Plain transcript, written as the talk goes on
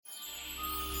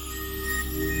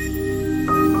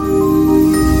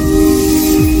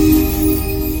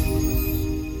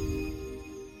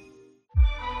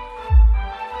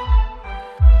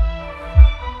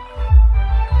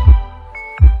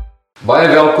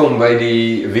Baie welkom by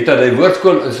die Vita Dei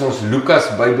Woordskool. Is ons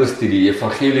Lukas Bybelstudie,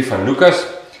 Evangelie van Lukas.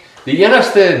 Die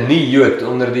enigste nie-Jood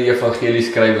onder die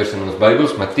evangelieskrywers in ons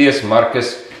Bybels, Matteus,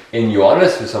 Markus en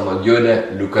Johannes, is almal Jode.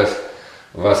 Lukas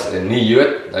was 'n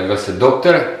nie-Jood, hy was 'n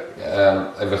dokter,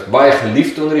 hy was baie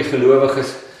geliefd onder die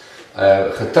gelowiges,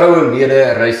 getroue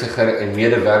mede-reisiger en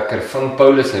medewerker van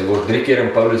Paulus. Hy word 3 keer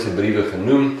in Paulus se briewe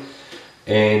genoem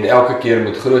en elke keer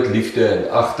met groot liefde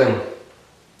en agting.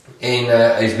 En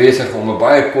hy is besig om 'n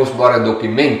baie kosbare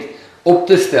dokument op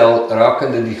te stel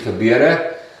rakende die gebeure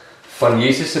van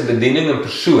Jesus se bediening in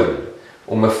persoon,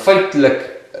 om 'n feitelik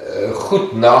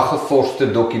goed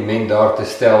nagevorste dokument daar te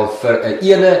stel vir 'n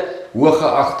ene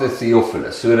hooggeagte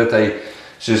Theophilus, sodat hy,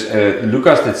 soos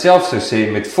Lukas dit self sou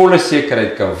sê, met volle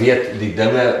sekerheid kan weet die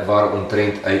dinge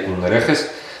waaromtrent hy onderrig is.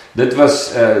 Dit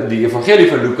was, die Evangelie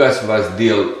van Lukas was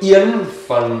deel 1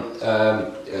 van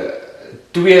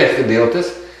 2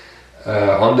 gedeeltes.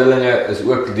 Handelinge is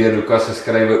ook deur Lukas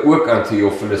geskrywe, ook aan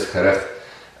Theophilus gerig,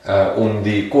 om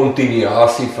die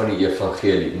continuasie van die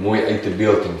evangelie mooi uit te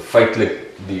beeld en feitelik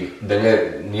die dinge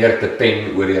neer te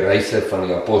pen oor die reise van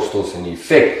die apostels en die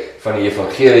effek van die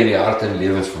evangelie in die hart en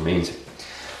lewens van mense.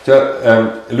 So,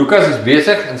 Lukas is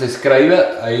besig in sy skrywe,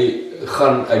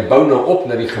 hy bou nou op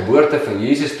na die geboorte van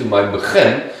Jesus toe, maar hy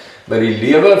begin by die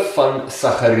lewe van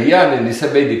Sagaria en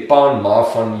Elisabeth, die pa en ma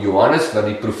van Johannes, wat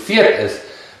die profeet is,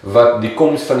 wat die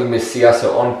koms van die Messias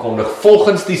sou aankondig,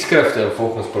 volgens die skrifte en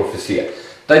volgens profesie.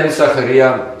 Tydens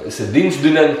Sagaria se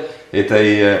diensdoening het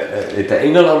hy 'n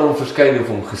engel aan hom verskyn en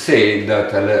hom gesê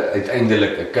dat hulle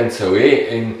uiteindelik 'n kind sou hê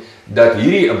en dat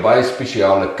hierdie 'n baie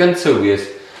spesiale kind sou wees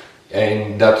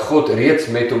en dat God reeds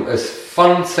met hom is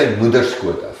van sy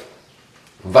moederskoot af.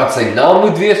 Wat sy naam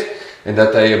moet wees en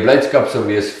dat hy 'n blydskap sou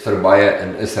wees vir baie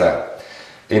in Israel.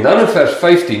 En dan in vers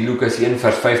 15, Lukas 1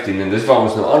 vers 15, en dis waar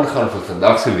ons nou aangaan vir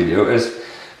vandag se video is,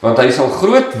 want hy sal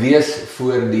groot wees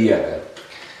voor die Here.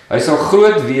 Hy sal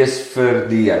groot wees vir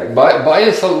die Here.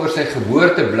 Baie sal oor sy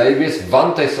geboorte bly wees,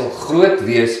 want hy sal groot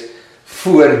wees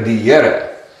voor die Here.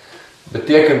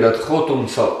 Beteken dat God hom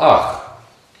sal ag,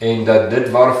 en dat dit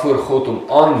waarvoor God hom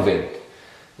aanwend,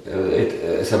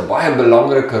 is 'n baie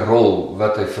belangrike rol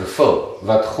wat hy vervul,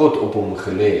 wat God op hom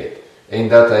gelê het, en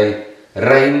dat hy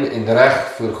rein en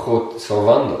reg voor God sal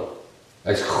wandel.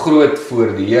 Hy's groot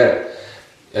voor die Here.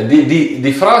 En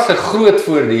die frase groot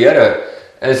voor die Here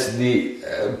is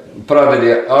praat uit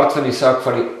die aard van die saak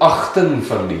van die agting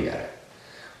van die Here.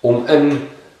 Om in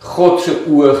God se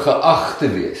oë geag te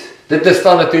wees. Dit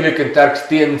staan natuurlik in terks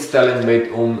teenstelling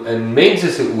met om in mense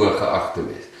se oë geag te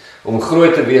wees. Om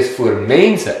groot te wees voor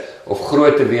mense of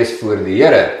groot te wees voor die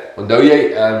Here. Onthou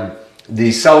jy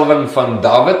die salwing van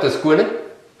Dawid as koning?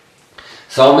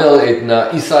 Samuel het na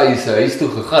Isaï se huis toe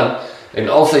gegaan en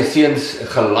al sy seuns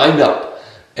geline up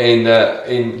en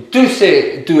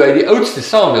toe hy die oudste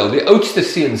Samuel, die oudste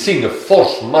seun sien, 'n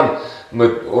fors man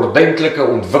met ordentlike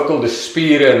ontwikkelde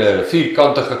spiere en 'n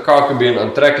vierkantige kakebeen,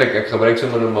 aantreklik, ek gebruik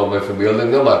sommer nou maar my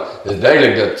verbeelding nou, maar dit is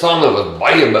duidelik dat Samuel was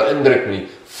baie beïndruk met die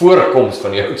voorkoms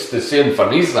van die oudste seun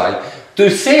van Israel. Toe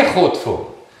sê God vir hom,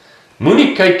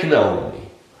 moenie kyk na hom nie,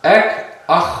 ek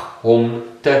ag hom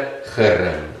te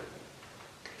gering.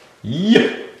 Ja,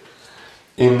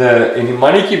 en die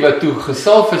mannetjie wat toe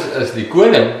gesalf is die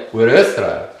koning oor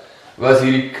Israel, was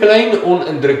hierdie klein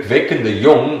onindrukwekkende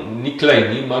jong, nie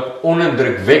klein nie, maar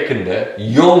onindrukwekkende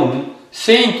jong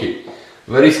seentjie,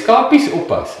 wat die skapies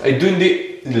oppas. Hy doen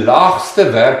die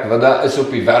laagste werk wat daar is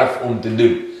op die werf om te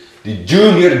doen, die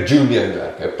junior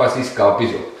werk, hy pas die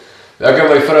skapies op. Ek en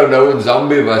my vrou nou in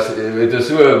Zambie was, het ons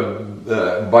so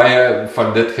baie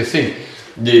van dit gesien,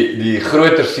 die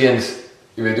groter seuns.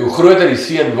 Jy weet, hoe groter die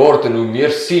seun word en hoe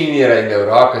meer senior hy nou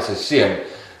raak as 'n seun,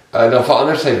 dan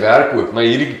verander sy werk ook. Maar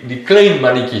hierdie die klein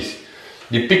mannetjies,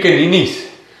 die pikeninis,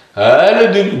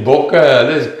 hulle doen die bokke,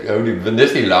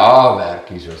 dis die lae werk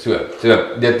hierso. So,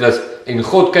 dit was, en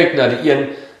God kyk na die een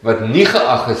wat nie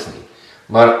geag is nie,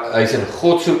 maar hy's in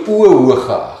God se oë hoog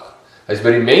geag. Hy's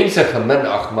by die mense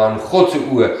geminag, maar in God se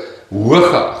oë hoog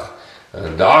geag.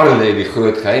 En daar lê die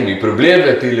groot geheim. Die probleem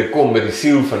natuurlik kom by die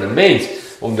siel van 'n mens,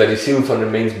 omdat die siel van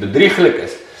 'n mens bedrieglik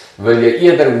is, wil jy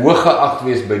eerder hoog geag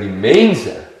wees by die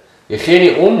mense. Jy gee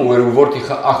nie om oor hoe word jy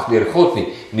geag deur God nie.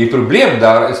 En die probleem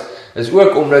daar is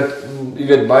ook omdat, jy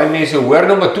weet, baie mense hoor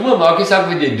nou, maar toe maar maak nie saak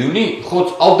wat jy doen nie,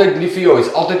 God's altyd lief vir jou,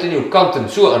 hy's altyd aan jou kant en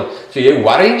so aan, so jy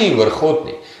worry nie oor God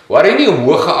nie. Worry nie om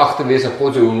hoog geag te wees in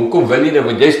God, so hoekom wil jy nou,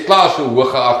 want jy's klaar so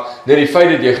hoog geag, net die feit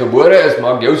dat jy gebore is,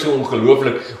 maak jou so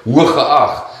ongelooflik hoog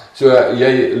geag. So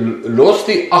jy los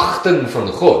die agting van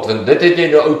God, want dit het jy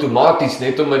nou outomaties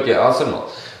net omdat jy asemhaal.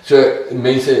 So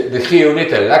mense, dit gee jou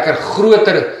net 'n lekker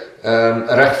groter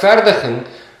regverdiging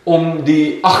om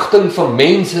die agting van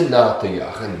mense na te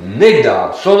jag. En net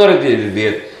daar, sonder dat jy dit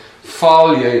weet,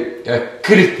 faal jy 'n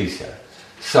kritiese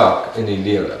saak in die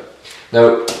lewe.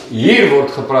 Nou, hier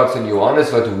word gepraat van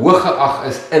Johannes wat hoog geag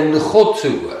is in God se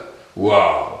oë.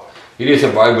 Wow, hierdie is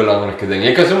 'n baie belangrike ding.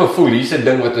 Jy kan sommer voel, hier's 'n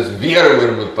ding wat ons weer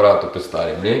oor moet praat op 'n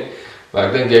stadium, né? Maar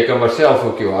ek dink jy kan maar self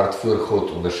ook jou hart voor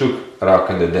God ondersoek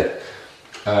rakende dit.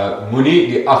 Moenie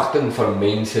die agting van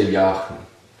mense jag nie.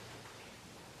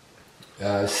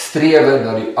 Strewe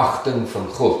na die agting van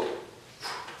God.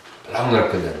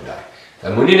 Belangrike ding daar.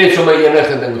 Dan moenie net sommer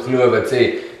enige ding glo wat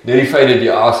sê, net die feit dat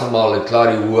jy asemhaal, het klaar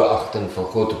die hoë agting van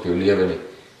God op jou lewe nie.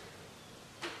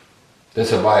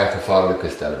 Dis 'n baie gevaarlike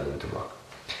stelling om te maak.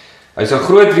 Hy sal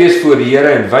groot wees voor die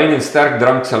Here en wyn en sterk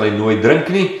drank sal hy nooit drink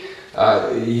nie.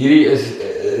 Hierdie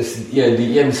is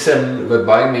die een sin wat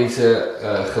baie mense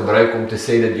gebruik om te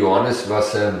sê dat Johannes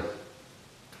was 'n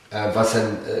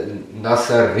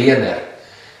Nasarener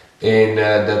en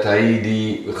dat hy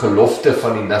die gelofte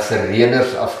van die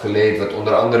Nasareners afgelê het wat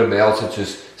onder andere behels het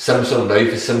soos Samson,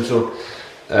 duif Samson,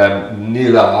 nie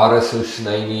hulle hare sou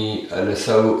sny nie, hulle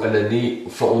sou hulle nie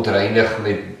verontreinig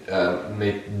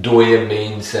met dooie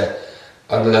mense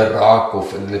aan hulle raak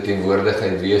of in hulle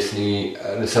teenwoordigheid wees nie,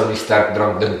 hulle sou nie sterk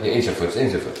drank drink nie, ensovoorts.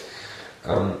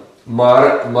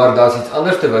 Maar daar's iets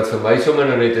anderste wat vir my sommer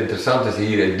nou net interessant is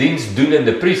hier, 'n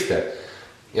diensdoenende priester.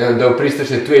 Ja, nou priesters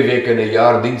het 2 weke in 'n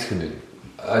jaar diens gedoen.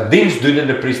 'n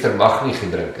Diensdoenende priester mag nie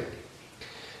gedrink het nie.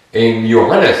 En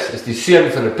Johannes is die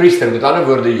seun van 'n priester, met ander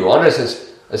woorde, Johannes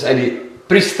is uit die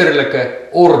priesterlike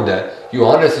orde,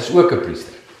 Johannes is ook 'n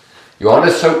priester.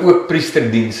 Johannes sou ook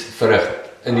priesterdiens verrig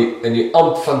in die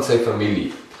ampt van sy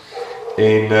familie.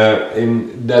 En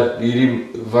dat hierdie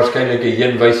waarskynlik 'n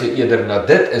heenwyse eerder na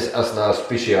dit is as na 'n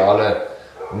spesiale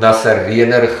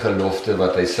Nasarener gelofte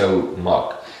wat hy sou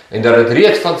maak. En dat dit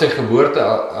reeds van sy geboorte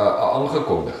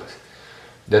aangekondig is.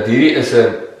 Dat hierdie is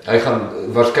hy gaan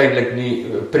waarskynlik nie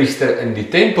priester in die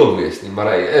tempel wees nie, maar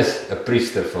hy is 'n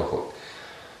priester van God.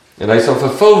 En hy sal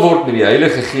vervul word met die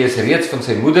Heilige Gees reeds van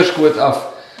sy moederskoot af,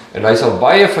 en hy sal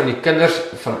baie van die kinders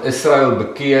van Israel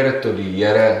bekeer tot die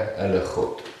Here hulle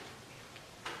God.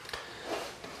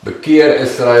 Bekeer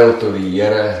Israel tot die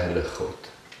Here hulle God.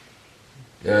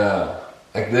 Ja,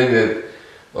 ek dink dit,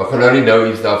 ek gaan nou nie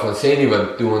nou iets daarvan sê nie,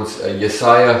 want toe ons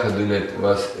Jesaja gedoen het,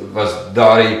 was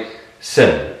daardie sin,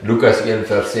 Lukas 1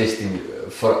 vers 16,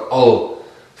 veral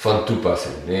van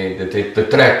toepassing, nee, dit het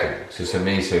betrekking, soos 'n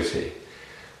mens sou sê.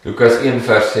 Lukas 1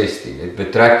 vers 16, het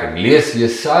betrekking, lees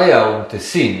Jesaja om te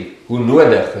sien hoe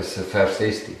nodig is vers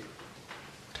 16.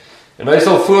 En hy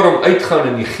sal voor hom uitgaan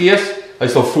in die gees, hy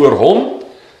sal voor hom,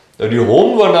 nou die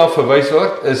hom waarna verwys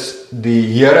word, is die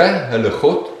Here, hulle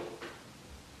God,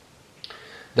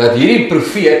 dat hierdie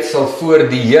profeet sal voor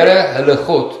die Here, hulle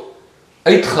God,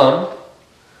 uitgaan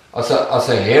as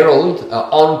 'n herald, 'n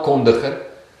aankondiger,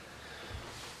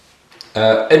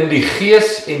 in die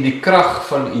gees en die krag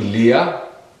van Elia,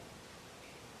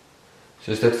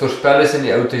 soos dit voorspel is in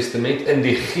die Ou Testament, in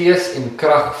die gees en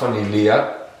krag van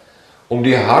Elia, om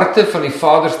die harte van die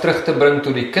vaders terug te bring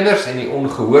tot die kinders en die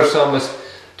ongehoorsaames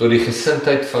tot die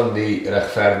gesindheid van die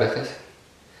regverdiges,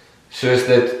 soos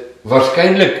dit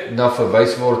waarskynlik na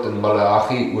verwys word in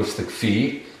Maleagi hoofstuk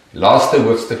 4, laaste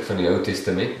hoofstuk van die Ou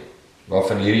Testament,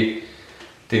 waarvan hierdie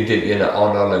 10:1 'n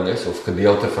aanhaling is, of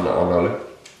gedeelte van 'n aanhaling,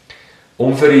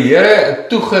 om vir die Here 'n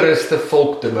toegeruste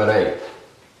volk te berei.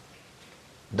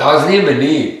 Daar's nie 'n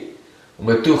manier om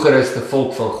 'n toegeruste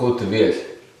volk van God te wees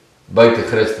buite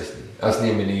Christus nie. Daar's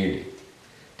nie 'n manier nie.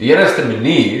 Die enigste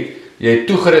manier jy 'n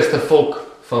toegeruste volk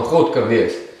van God kan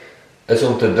wees, is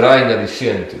om te draai na die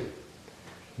Seun toe.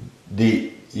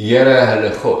 Die Here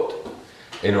hulle God.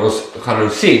 En ons gaan nou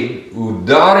sien hoe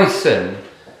daardie sin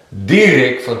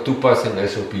direk van toepassing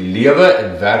is op die lewe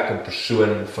en werk en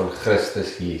persoon van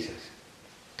Christus Jesus.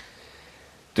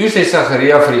 Toe sê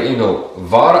Sagaria vir die engel,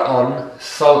 waaraan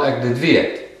sal ek dit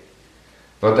weet?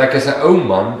 Want ek is 'n ou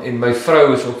man en my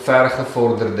vrou is op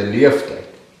vergevorderde leeftyd.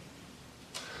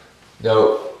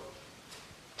 Nou,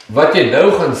 wat jy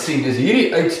nou gaan sien is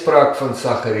hierdie uitspraak van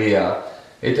Sagaria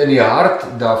het in die hart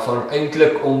daarvan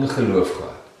eintlik ongeloof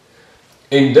gehad.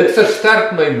 En dit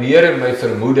versterk my meer in my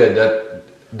vermoede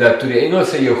dat toe die engel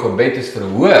sê jou gebed is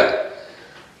verhoor,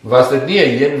 was dit nie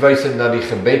 'n heenwyse na die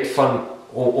gebed van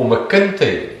om 'n kind te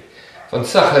hê. Want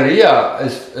Sagaria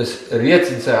is reeds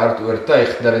in sy hart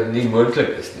oortuig dat dit nie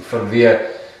moontlik is nie, vanweë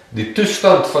die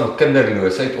toestand van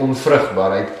kinderloosheid,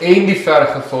 onvrugbaarheid en die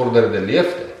vergevorderde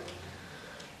leeftyd.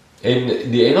 En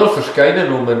die engel verskyn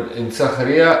in hom en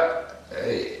Sagaria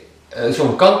is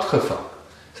omkant gevang.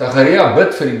 Sagaria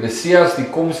bid vir die Messias, die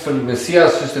koms van die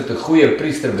Messias, soos dit 'n goeie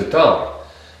priester betaal.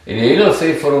 En die engel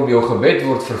sê vir hom, jou gebed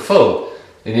word vervul.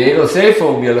 En die engel sê vir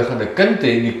hom, julle gaan 'n kind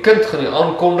hê, en die kind gaan die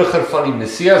aankondiger van die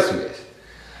Messias wees.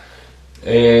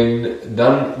 En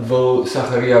dan wil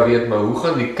Sagaria weet, maar hoe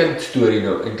gaan die kind storie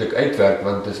nou eintlik uitwerk,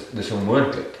 want dis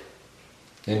onmoontlik.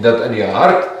 En dat in die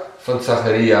hart van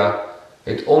Sagaria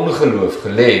het ongeloof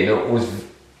gelê. Nou ons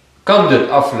kan dit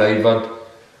aflei, want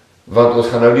ons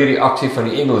gaan nou die reaksie van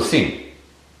die engel sien.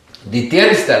 Die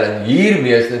teenstelling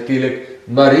hiermee is natuurlik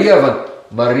Maria, want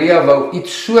Maria wou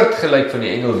iets soortgelyk van die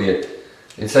engel weet.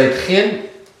 En sy het geen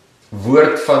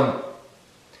woord van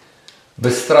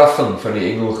bestraffing van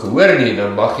die engel gehoor nie, en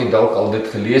dan mag jy dalk al dit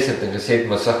gelees het en gesê het,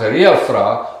 maar Sagaria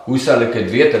vra, hoe sal ek dit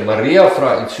weet? En Maria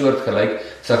vra iets soortgelyk,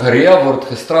 Sagaria word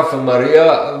gestraf en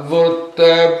Maria word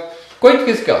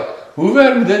kwytgeskeld. Hoe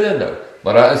werk dit nou?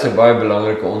 Maar daar is 'n baie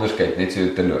belangrike onderskeid, net so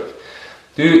te loop.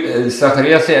 Toe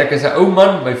Sagaria sê, ek is 'n ou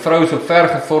man, my vrou is op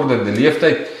vergevorderde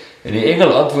leeftyd, en die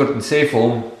engel antwoord en sê vir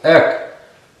hom, ek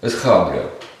is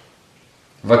Gabriel,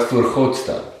 wat voor God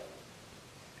staan.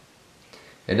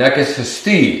 En ek is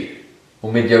gestuur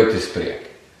om met jou te spreek.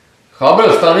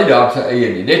 Gabriel staan nie daar op sy eie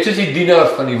nie, net soos die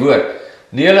dienaars van die woord,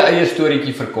 nie hulle eie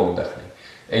storieetjie verkondig nie,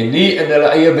 en nie in hulle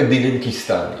eie bedieningkie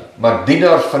staan nie, maar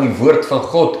dienaars van die woord van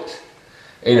God is.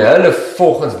 En hulle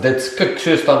volgens dit skik,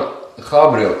 so staan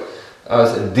Gabriel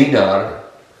as 'n dienaar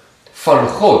van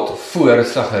God voor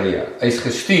Sagaria. Hy is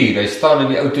gestuur, hy staan in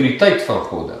die autoriteit van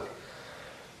God daar.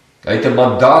 Hy het 'n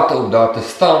mandaat om daar te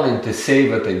staan en te sê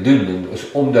wat hy doen, en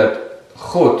is omdat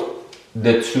God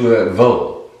dit so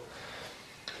wil.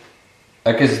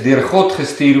 Ek is deur God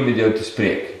gestuur om met jou te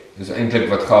spreek. Dis eintlik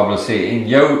wat Gabriel sê, en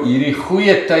jou hierdie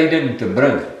goeie tyding te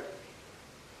bring.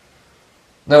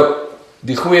 Nou,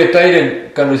 die goeie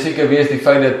tyding kan nou seker wees die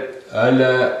feit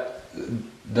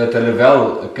dat hulle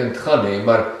wel 'n kind gaan hê,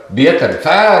 maar beter,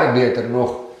 ver beter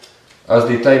nog, as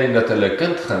die tyding dat hulle 'n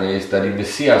kind gaan hê, is dat die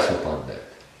Messias op hande het.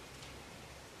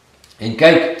 En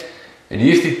kyk, en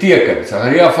hier is die teken,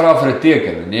 Sagaria vra vir 'n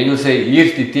teken, en die engel sê, hier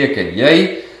is die teken,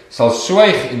 jy sal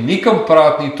swyg en nie kan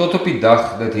praat nie tot op die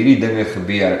dag dat hierdie dinge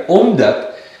gebeur,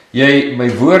 omdat jy my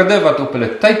woorde wat op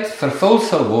hulle tyd vervul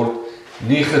sal word,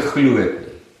 nie geglo het nie.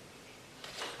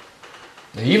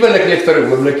 Nou hier wil ek net vir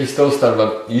 'n oombliekie stil staan,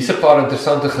 want hier's 'n paar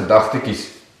interessante gedagtetjies.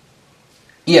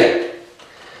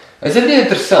 Is dit nie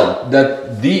interessant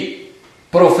dat die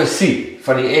profesie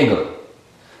van die engel,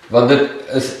 want dit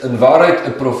is in waarheid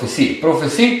 'n profesie.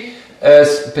 Profesie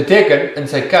beteken in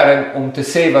sy kern om te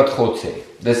sê wat God sê.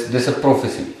 Dis 'n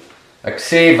profesie. Ek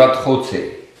sê wat God sê.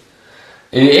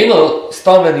 En die engel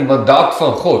staan in die mandaat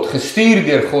van God, gestuur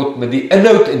deur God met die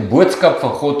inhoud en boodskap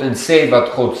van God en sê wat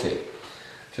God sê.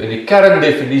 So die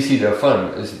kerndefinisie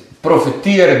daarvan is,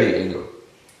 profeteer die engel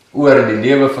oor die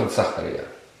lewe van Sagaria.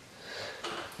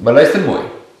 Maar luister mooi,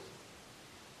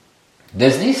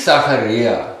 dis nie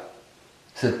Sagaria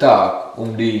se taak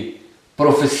om die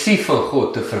profesie van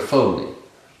God te vervul nie.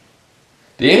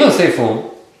 Die engel sê vir hom,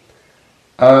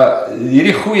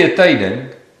 hierdie goeie tyding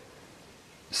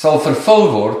sal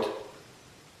vervul word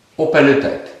op hulle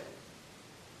tyd.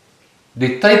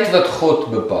 Die tyd wat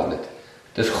God bepaal het.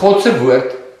 Dis God se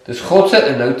woord, dis God se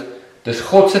inhoud, dis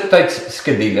God se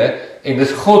tydsskedule, en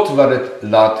dis God wat dit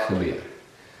laat gebeur.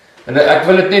 En ek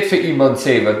wil dit net vir iemand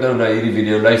sê, wat nou na hierdie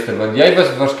video luister, want jy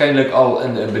was waarskynlik al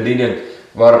in 'n bediening,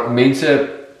 waar mense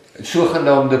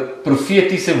sogenaamde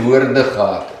profetiese woorde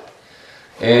gehad het.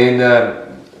 En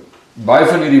baie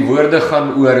van hierdie woorde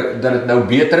gaan oor, dat het nou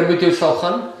beter met jou sal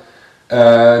gaan,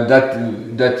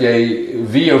 dat jy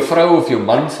wie jou vrou of jou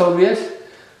man sal wees,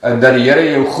 en dat die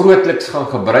Here jou grootliks gaan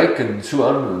gebruik, en so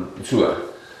aan, en so.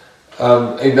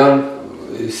 En dan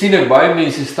sien ek baie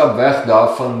mense stap weg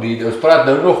daarvan, ons praat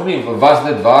nou nog nie, was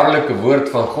dit waarlik 'n woord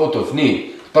van God of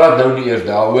nie, ons praat nou nie eers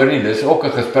daaroor nie, dis ook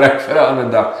 'n gesprek vir 'n ander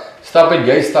dag,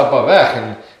 jy stap al weg,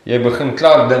 en jy begin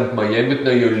klaar dink, maar jy moet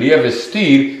nou jou lewe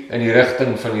stuur in die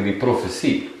rigting van hierdie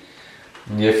profesie.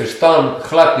 En jy verstaan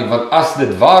glad nie, want as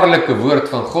dit waarlik 'n woord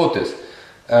van God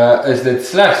is dit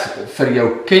slegs vir jou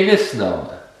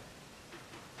kennisname,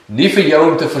 nie vir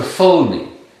jou om te vervul nie.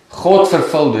 God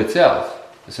vervul dit self.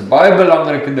 Dis 'n baie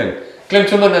belangrike ding. Klink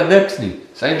sommer na niks nie.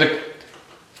 Dis eintlik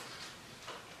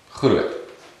groot.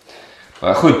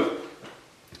 Maar goed.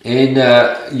 En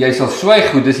jy sal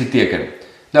swyg, goed, dis die teken.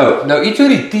 Nou iets oor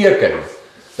die teken.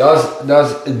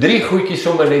 Daar's 3 goedjies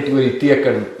sommer net oor die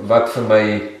teken wat vir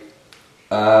my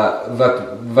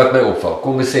wat my opval.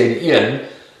 Kom ons sê die een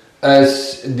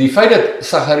is die feit dat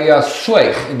Sagaria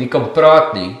swyg en nie kan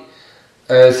praat nie,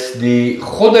 is die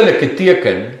goddelike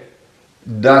teken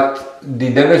dat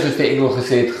die dinge soos die engel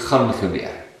gesê het gaan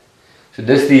gebeur. So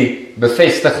dis die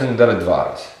bevestiging dat dit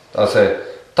waar is. Daar's 'n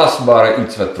tasbare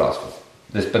iets wat plaasvind.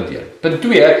 Dis punt 1. Punt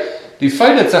 2, die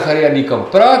feit dat Sagaria nie kan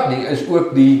praat nie, is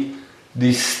ook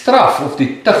die straf of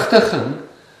die tugtiging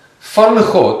van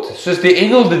God, soos die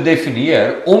engel dit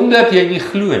definieer, omdat jy nie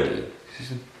glo nie. Dis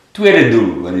 'n tweede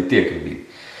doel wat die teken dien.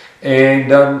 En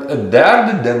dan 'n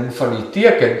derde ding van die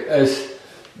teken is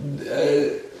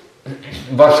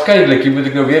waarskynlik, hier moet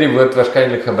ek nou weer die woord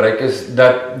waarskynlik gebruik, is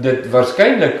dat dit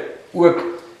waarskynlik ook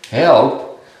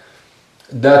help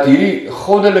dat hierdie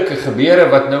goddelike gebeure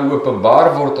wat nou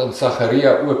openbaar word aan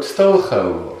Sagaria ook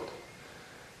stilgehou word.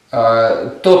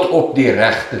 Tot op die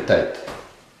regte tyd.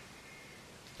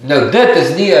 Nou dit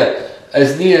is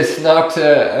nie 'n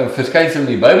snaakse verskynsel in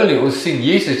die Bybel nie. Ons sien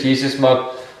Jesus maak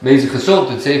mense gesond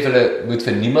en sê vir hulle, moet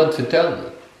vir niemand vertel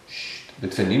nie.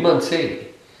 Moet vir niemand sê nie.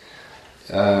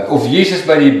 Of Jesus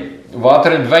by die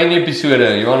water en wyn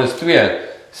episode, Johannes 2,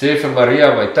 sê vir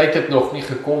Maria, my tyd het nog nie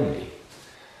gekom nie.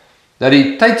 Dat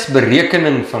die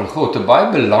tydsberekening van God 'n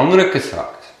baie belangrike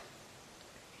saak is.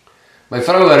 My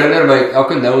vrou herinner my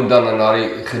elke nou en dan aan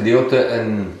daardie gedeelte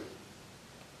in,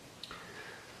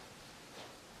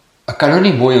 ek kan nou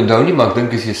nie mooi onthou nie, maar ek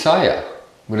dink is Jesaja.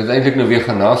 Moet dit eintlik nou weer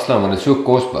gaan naslaan, want dit is so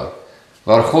kosbaar.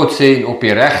 Waar God sê, op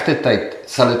die regte tyd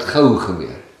sal dit gou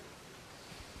gebeur.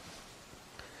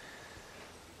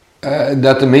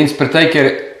 Dat 'n mens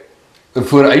partykeer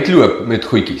vooruitloop met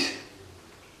goedjies.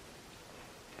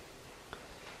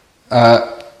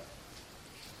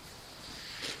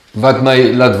 Wat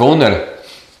my laat wonder,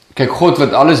 kyk, God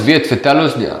wat alles weet, vertel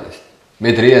ons nie alles,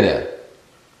 met rede.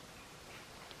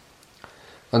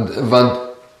 Want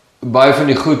baie van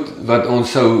die goed wat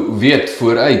ons sou weet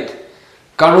vooruit,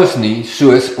 kan ons nie,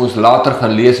 soos ons later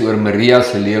gaan lees oor Maria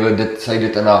se lewe, sy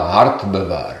dit in haar hart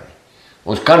bewaar.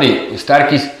 Ons kan nie,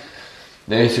 sterkies,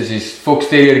 nee, soos die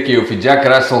Fox-terriertjie of die Jack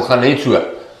Russell gaan net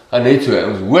so,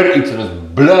 ons hoor iets en ons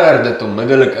blur dit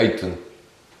onmiddellik uit,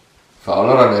 vir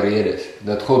allerlei redes,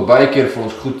 dat God baie keer vir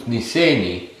ons goed nie sê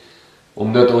nie,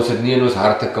 omdat ons dit nie in ons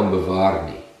harte kan bewaar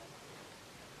nie.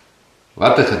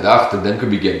 Wat 'n gedagte, dink 'n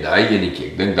bietjie aan daai enetjie,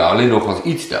 ek dink daar lê nog as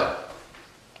iets daar.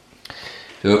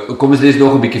 So, kom ons lees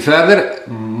nog 'n bietjie verder,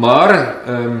 maar,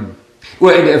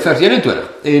 in vers 21,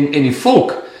 en die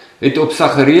volk het op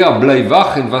Sagaria bly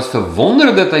wag en was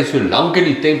verwonder dat hy so lank in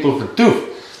die tempel vertoef,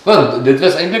 want dit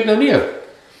was eintlik nou nie,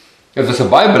 dit was 'n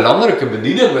baie belangrike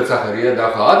bediening wat Sagaria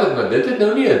daar gehad het, maar dit het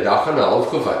nou nie 'n dag en 'n half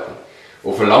gevat nie,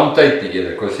 of 'n lang tyd nie,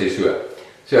 ek kon sê so.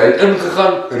 So hy het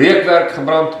ingegaan, reukwerk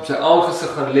gebrand, op sy aangesig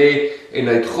gaan lê, en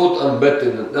hy het God aanbid,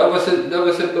 en daar was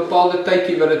 'n bepaalde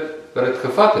tydjie wat het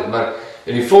gevat het, maar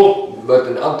en die volk wat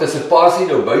in antisipasie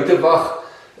nou buite wag,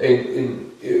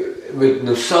 en met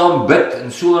nou saam bid,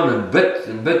 en so aan, en bid,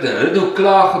 en hulle het nou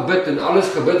klaar gebid, en alles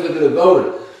gebid wat hulle wou, en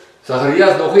Sagaria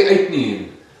is nog nie uit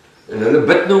nie, en hulle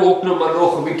bid nou ook nog maar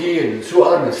nog 'n bietjie, en so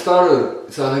aan, en staan,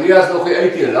 Sagaria is nog nie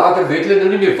uit nie, en later weet hulle nou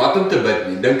nie meer wat om te bid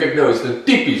nie, dink ek nou, is nou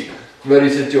typies, maar die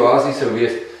situasie sou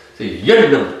wees, sê,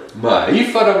 jyning, maar hy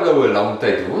vat hom nou 'n lang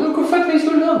tyd, hoekom vat hy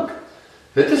so lank?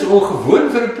 Dit is ongewoon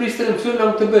vir 'n priester om so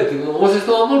lank te bid, ons is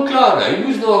nou almal klaar, hy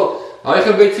moes nou, hy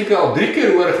gebed seker al 3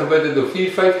 keer oor gebid het, of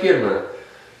 4, 5 keer, maar,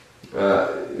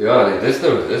 nee,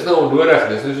 dis nou onnodig,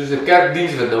 dis nou soos 'n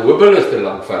kerkdiens, wat nou hopeloos te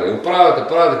lang vat, en praat,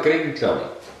 ek kry nie klaar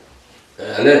nie.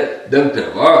 Hulle dink nou,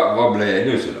 waar bly hy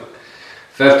nou so lang?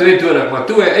 Vers 22, maar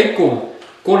toe hy uitkom,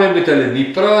 kon hy met hulle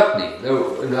nie praat nie.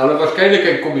 Nou, in hulle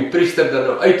waarskynlikheid kom die priester dan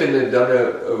nou uit en dan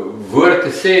 'n woord te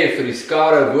sê vir die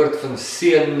skare, 'n woord van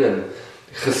seën en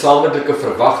gesamentlike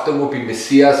verwagting op die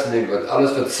Messias en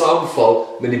alles wat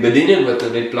saamval met die bediening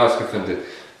wat net plaasgevind het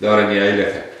daar in die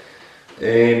heilige.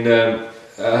 En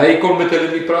hy kon met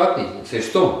hulle nie praat nie, sy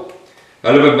stom.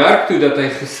 Hulle bemerk toe dat hy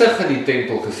gesig in die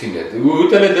tempel gesien het. Hoe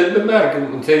het hulle dit bemerk?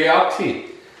 In sy reaksie,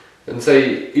 in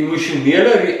sy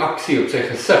emosionele reaksie op sy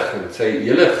gesig en sy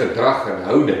hele gedrag en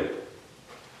houding.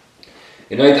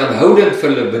 En hy het aanhoudend vir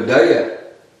hulle beduie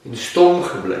en stom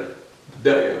gebly.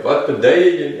 Beduie, wat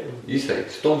beduie jy? Hier sê hy,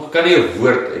 stom, kan nie 'n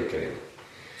woord uitkry nie.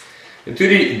 En toe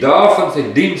die dae van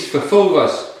sy diens vervul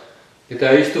was, het hy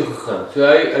huis toe gegaan. So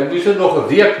hy moes nog 'n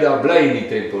week daar bly in die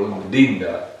tempel en bedien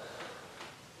daar.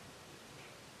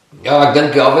 Ja, ek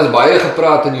dink daar was baie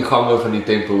gepraat in die gange van die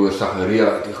tempel oor Sagaria.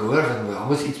 Het jy gehoor dat daar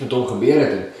was iets met hom gebeur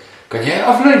het? En kan jy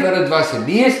aflei wat dit was? En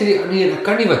nee, sê die ander, ek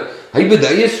kan nie, want hy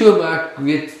beduie so, maar ek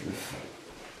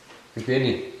weet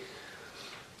nie.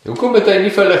 Hoekom het hy nie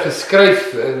vir hulle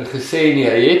geskryf en gesê nie?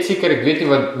 Hy het seker, ek weet nie,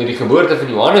 want met die geboorte van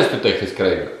Johannes het hy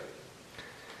geskryf.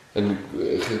 En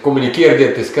gekommunikeer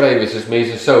dit te skryf, soos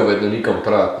mense sou, wat nou nie kan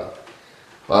praat nie.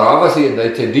 Maar daar was hy, en hy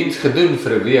het sy diens gedoen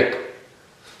vir 'n week.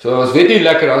 So ons weet nie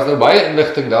lekker, daar is nou baie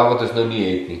inligting daar wat ons nou nie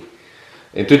het nie.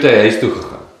 En toe het hy huis toe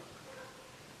gegaan.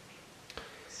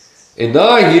 En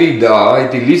na hierdie dae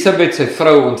het Elisabeth sy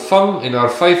vrou ontvang en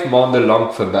haar 5 maande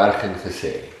lank verberg en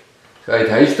gesê. Sy het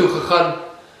huis toe gegaan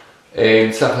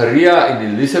en Sagaria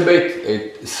en Elisabeth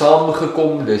het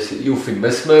saamgekom, dis 'n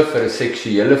eufemisme vir 'n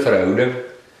seksuele verhouding.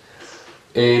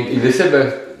 En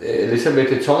Elisabeth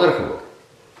het swanger geword.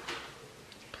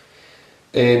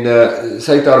 En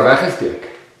sy het haar weggesteek.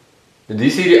 En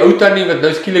dis hierdie ou tannie wat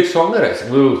nou skielik swanger is. Ek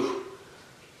bedoel,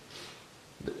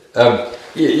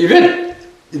 jy weet,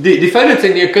 die feit dat sy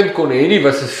nie 'n kind kon hê nie,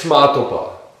 was 'n smaad op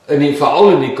haar. Veral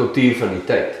in die kultuur van die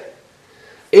tyd.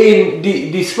 En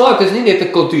die smaad is nie net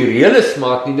 'n kulturele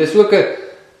smaad nie,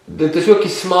 dit is ook die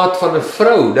smaad van 'n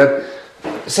vrou, dat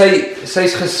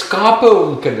sy's geskape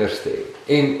om kinders te hê,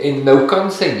 en nou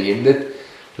kan sy nie, en dit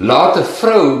laat 'n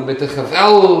vrou met 'n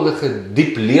geweldige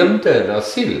diep leemte in haar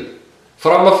siel.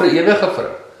 Vra maar vir enige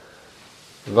vrou,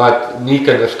 wat nie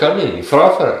kinders kan nie, vra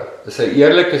vir haar, as sy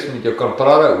eerlik is met jou kan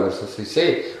praat daaroor, soos sy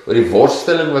sê, oor die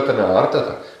worsteling wat in haar harte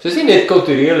gaan. So is nie net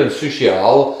kultureel en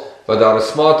sosiaal, wat daar 'n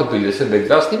smaad op Elisabeth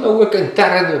was nie, maar ook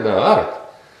intern in haar hart.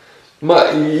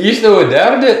 Maar hier's nou 'n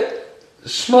derde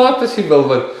smaad as jy wil,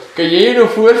 want kan jy jou nou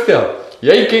voorstel,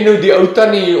 jy ken nou die ou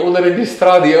tannie hier onder in die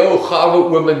straat, die ou gawe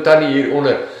oom en tannie hier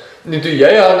onder, en toe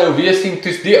jy haar nou weer sien,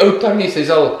 toes die ou tannie, sy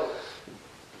sal,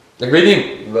 ek weet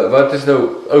nie, wat is nou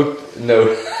oud, nou,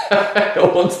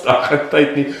 ons dag en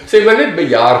tyd nie, sy was net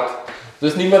bejaard,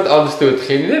 dus niemand aanstoot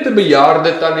gee, net 'n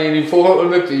bejaarde tannie, en die volgende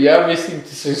oomblik, ja, jy sien,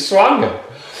 sy swanger,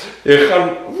 jy gaan,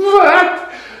 wat?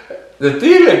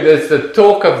 Natuurlijk, dit is the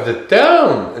talk of the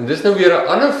town, en dis nou weer 'n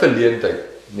ander verleentheid,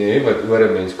 nee, wat oor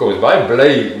 'n mens kom, is baie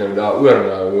bly nou daaroor,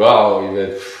 nou, wow, jy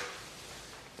weet,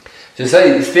 so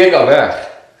sy steek al weg,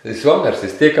 sy swanger, sy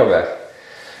steek al weg,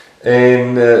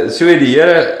 en so het die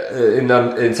Here,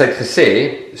 en sy het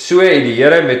gesê, so het die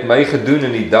Here met my gedoen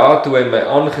in die dae toe hy my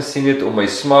aangesien het om my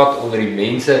smaad onder die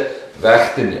mense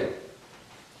weg te neem.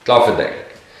 Klaar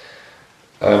verduidelik.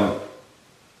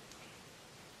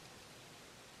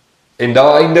 En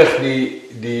daar eindig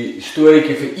die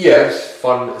storieetjie vereers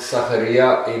van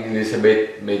Sagaria en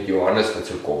Elisabeth met Johannes wat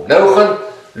sou kom. Nou gaan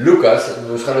Lukas,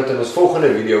 en ons gaan dit in ons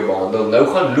volgende video behandel, nou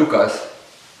gaan Lukas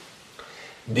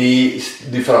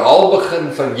die verhaal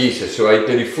begin van Jesus, so hy het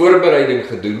die voorbereiding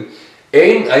gedoen,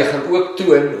 en hy gaan ook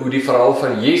toon hoe die verhaal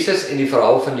van Jesus en die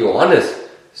verhaal van Johannes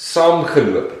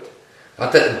saamgeloop het.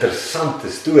 Wat 'n interessante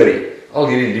storie, al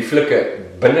hierdie lieflike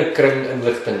binnekring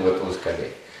inligting wat ons kan hê.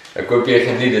 Ek hoop jy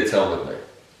geniet dit saam met my.